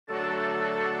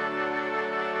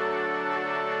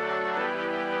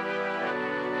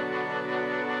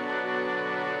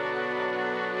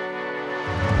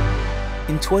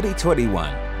In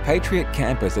 2021, Patriot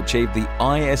Campers achieved the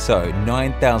ISO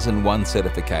 9001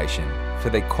 certification for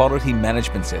their quality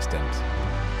management systems,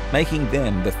 making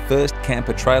them the first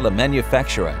camper trailer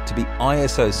manufacturer to be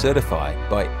ISO certified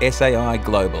by SAI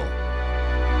Global.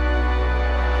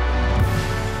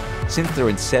 Since their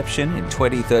inception in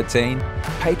 2013,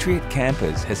 Patriot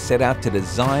Campers has set out to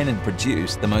design and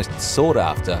produce the most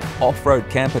sought-after off-road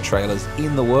camper trailers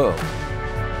in the world,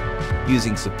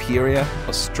 using superior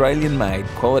Australian-made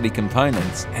quality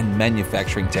components and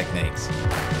manufacturing techniques.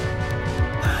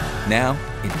 Now,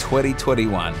 in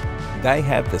 2021, they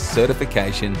have the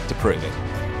certification to prove it.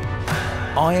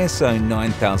 ISO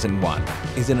 9001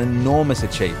 is an enormous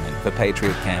achievement for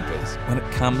Patriot Campers when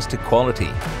it comes to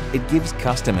quality. It gives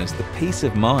customers the peace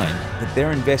of mind that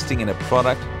they're investing in a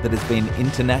product that has been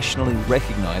internationally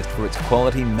recognised for its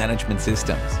quality management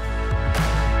systems.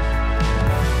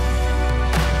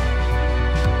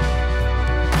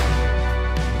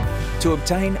 To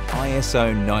obtain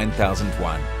ISO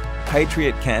 9001,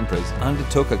 Patriot Campers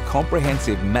undertook a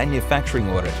comprehensive manufacturing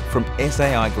audit from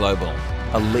SAI Global,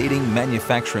 a leading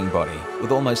manufacturing body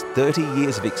with almost 30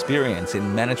 years of experience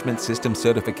in management system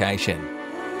certification.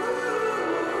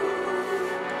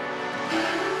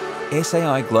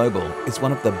 SAI Global is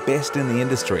one of the best in the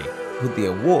industry, with the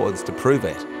awards to prove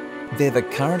it. They're the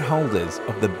current holders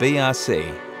of the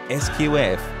BRC,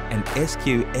 SQF and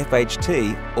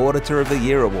SQFHT Auditor of the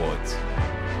Year awards.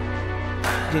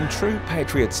 In true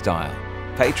Patriot style,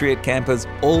 Patriot Campers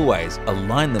always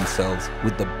align themselves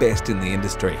with the best in the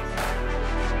industry.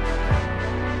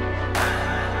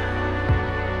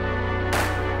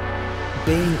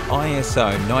 Being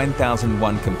ISO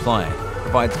 9001 compliant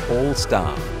provides all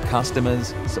staff,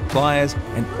 customers, suppliers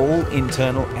and all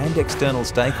internal and external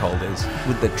stakeholders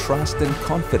with the trust and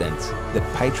confidence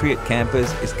that Patriot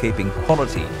Campers is keeping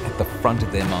quality at the front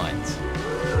of their minds.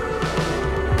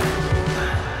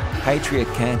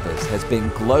 Patriot Campers has been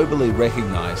globally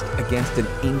recognised against an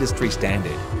industry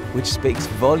standard, which speaks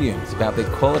volumes about their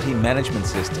quality management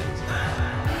systems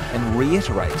and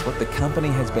reiterates what the company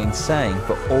has been saying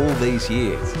for all these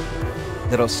years,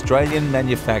 that Australian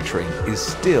manufacturing is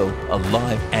still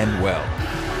alive and well.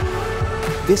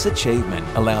 This achievement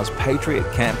allows Patriot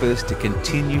Campers to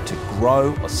continue to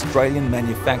grow Australian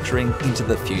manufacturing into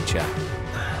the future,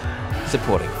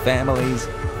 supporting families,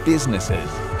 businesses,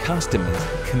 customers,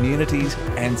 communities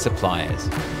and suppliers.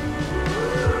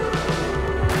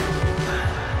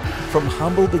 From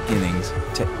humble beginnings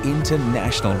to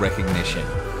international recognition,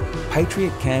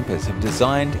 Patriot Campers have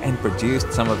designed and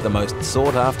produced some of the most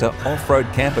sought-after off-road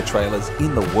camper trailers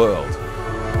in the world,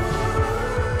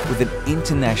 with an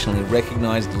internationally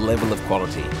recognised level of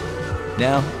quality.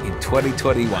 Now, in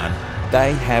 2021,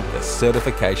 they have the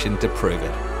certification to prove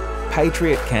it.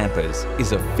 Patriot Campers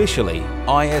is officially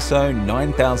ISO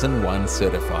 9001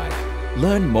 certified.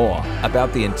 Learn more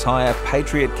about the entire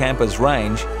Patriot Campers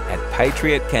range at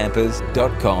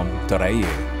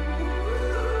patriotcampers.com.au.